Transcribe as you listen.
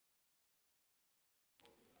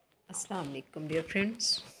Assalamu alaikum dear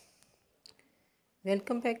friends.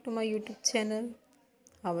 Welcome back to my YouTube channel.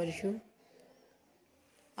 How are you?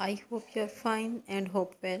 I hope you are fine and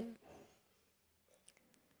hope well.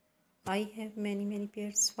 I have many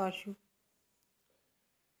prayers for you.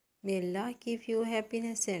 May Allah give you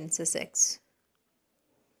happiness and success.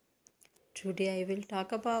 Today I will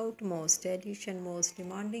talk about most stylish and most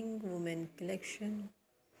demanding women collection.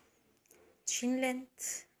 Chin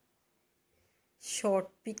length, short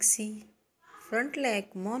pixie, front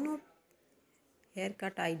leg mono,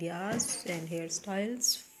 haircut ideas and hairstyles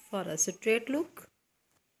for a straight look.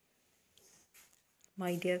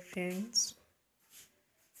 My dear friends,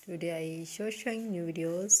 today I showing new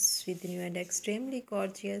videos with new and extremely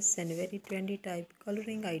gorgeous and very trendy type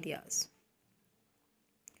coloring ideas.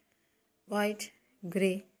 White,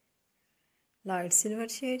 grey, light silver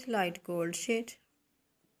shade, light gold shade,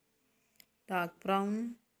 dark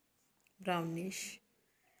brown, brownish,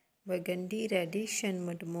 burgundy, reddish and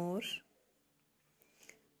mud more.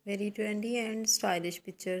 Very trendy and stylish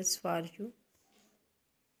pictures for you.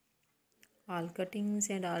 All cuttings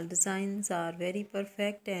and all designs are very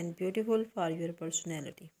perfect and beautiful for your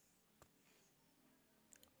personality.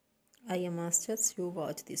 I am just you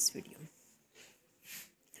watch this video.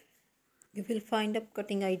 You will find up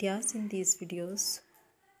cutting ideas in these videos.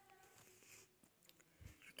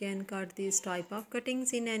 You can cut these type of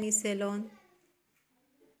cuttings in any salon.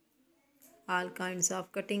 All kinds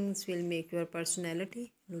of cuttings will make your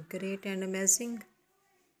personality look great and amazing.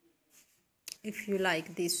 If you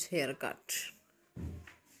like this haircut,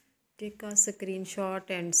 take a screenshot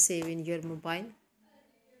and save in your mobile.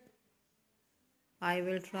 I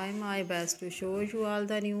will try my best to show you all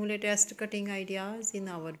the new latest cutting ideas in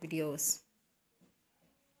our videos.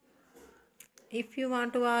 If you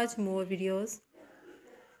want to watch more videos,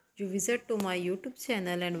 you visit to my YouTube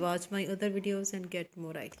channel and watch my other videos and get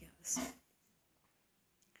more ideas.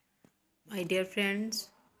 My dear friends,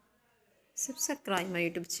 subscribe my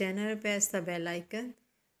YouTube channel, press the bell icon.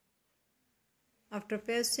 After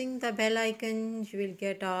pressing the bell icon, you will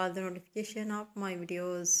get all the notification of my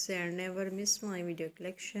videos and never miss my video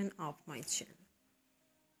collection of my channel.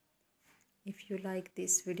 If you like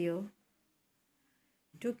this video,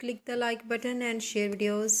 do click the like button and share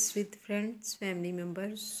videos with friends, family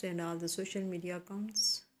members and all the social media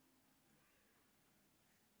accounts.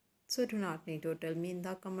 So do not need to tell me in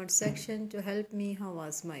the comment section to help me how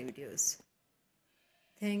was my videos.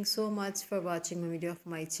 Thanks so much for watching my video of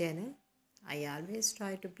my channel. I always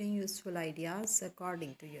try to bring useful ideas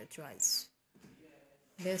according to your choice.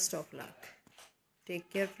 Best of luck. Take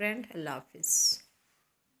care friend. Allah Hafiz.